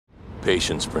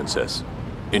Patience, Princess.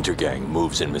 Intergang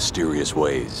moves in mysterious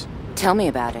ways. Tell me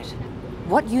about it.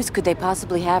 What use could they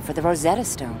possibly have for the Rosetta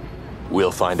Stone?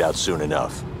 We'll find out soon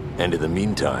enough. And in the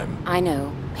meantime... I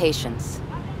know. Patience.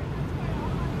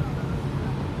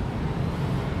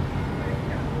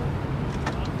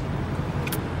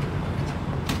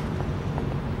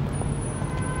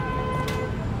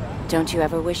 Don't you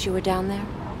ever wish you were down there?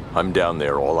 I'm down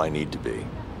there all I need to be.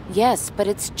 Yes, but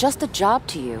it's just a job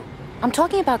to you. I'm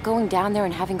talking about going down there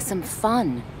and having some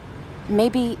fun.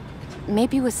 Maybe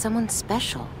with someone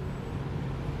special.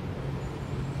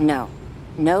 No.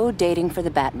 No dating for the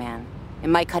Batman. It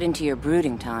might cut into your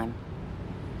brooding time.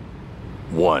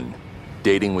 1.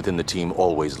 Dating within the team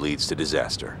always leads to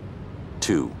disaster.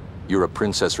 2. You're a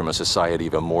princess from a society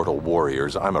of immortal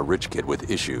warriors. I'm a rich kid with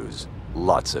issues.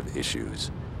 Lots of issues.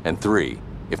 And 3.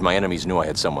 If my enemies knew I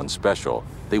had someone special,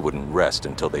 they wouldn't rest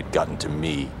until they'd gotten to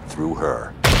me through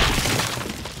her.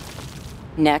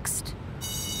 Next.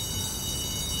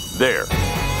 There.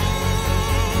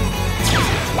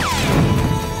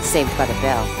 Saved by the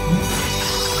bell.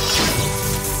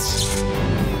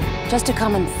 Just a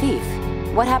common thief.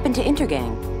 What happened to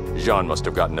Intergang? Jean must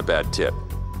have gotten a bad tip.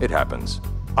 It happens.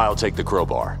 I'll take the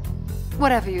crowbar.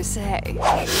 Whatever you say.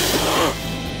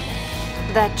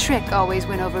 That trick always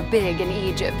went over big in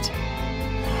Egypt.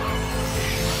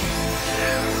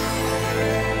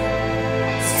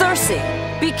 Circe!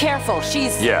 Be careful,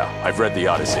 she's... Yeah, I've read the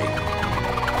Odyssey.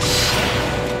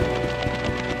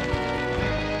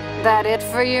 That it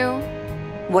for you?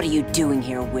 What are you doing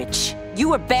here, witch? You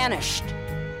were banished!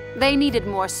 They needed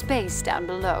more space down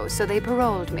below, so they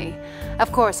paroled me.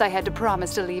 Of course, I had to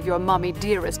promise to leave your mommy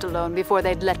dearest alone before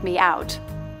they'd let me out.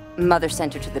 Mother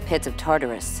sent her to the pits of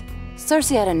Tartarus. Circe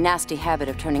had a nasty habit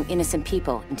of turning innocent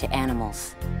people into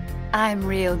animals. I'm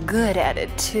real good at it,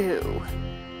 too.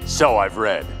 So I've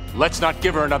read. Let's not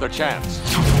give her another chance.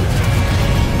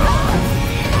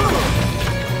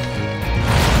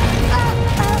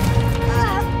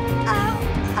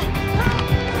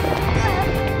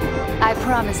 I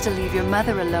promised to leave your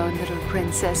mother alone, little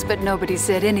princess, but nobody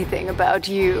said anything about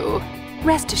you.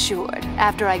 Rest assured,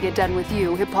 after I get done with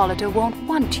you, Hippolyta won't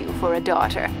want you for a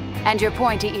daughter. And your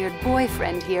pointy-eared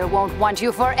boyfriend here won't want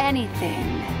you for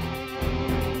anything.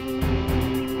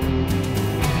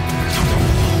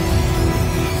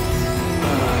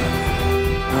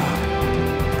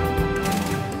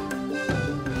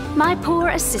 My poor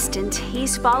assistant,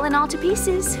 he's fallen all to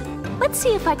pieces. Let's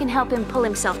see if I can help him pull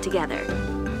himself together.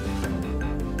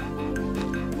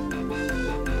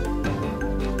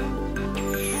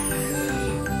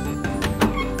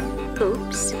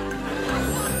 Oops.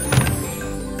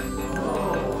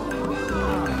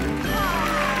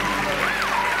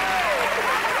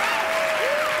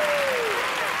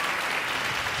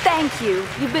 Thank you.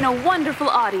 You've been a wonderful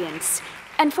audience.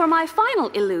 And for my final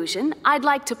illusion, I'd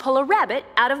like to pull a rabbit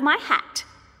out of my hat.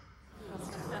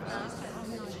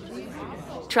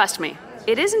 Trust me,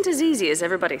 it isn't as easy as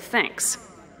everybody thinks.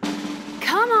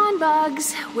 Come on,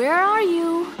 Bugs. Where are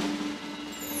you?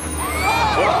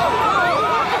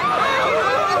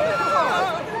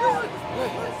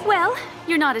 Well,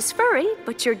 you're not as furry,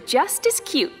 but you're just as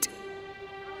cute.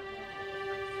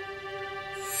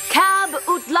 Cab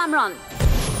ut Lamron.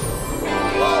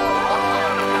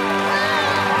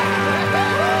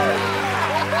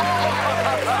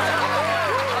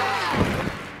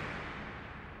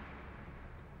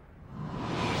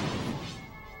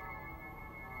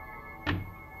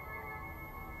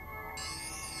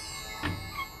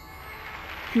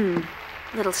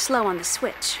 Little slow on the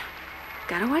switch.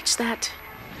 Gotta watch that.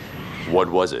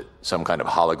 What was it? Some kind of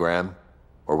hologram?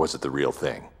 Or was it the real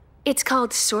thing? It's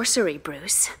called sorcery,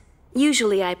 Bruce.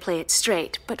 Usually I play it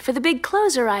straight, but for the big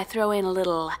closer I throw in a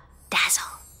little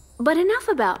dazzle. But enough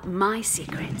about my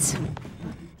secrets.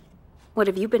 What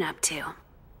have you been up to?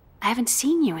 I haven't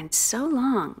seen you in so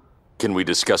long. Can we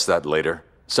discuss that later?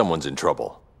 Someone's in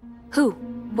trouble. Who?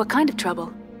 What kind of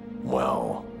trouble?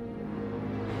 Well...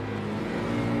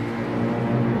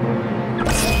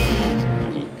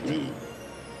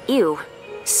 Ew.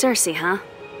 Circe, huh?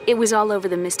 It was all over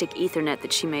the Mystic Ethernet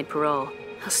that she made parole.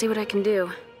 I'll see what I can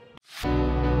do.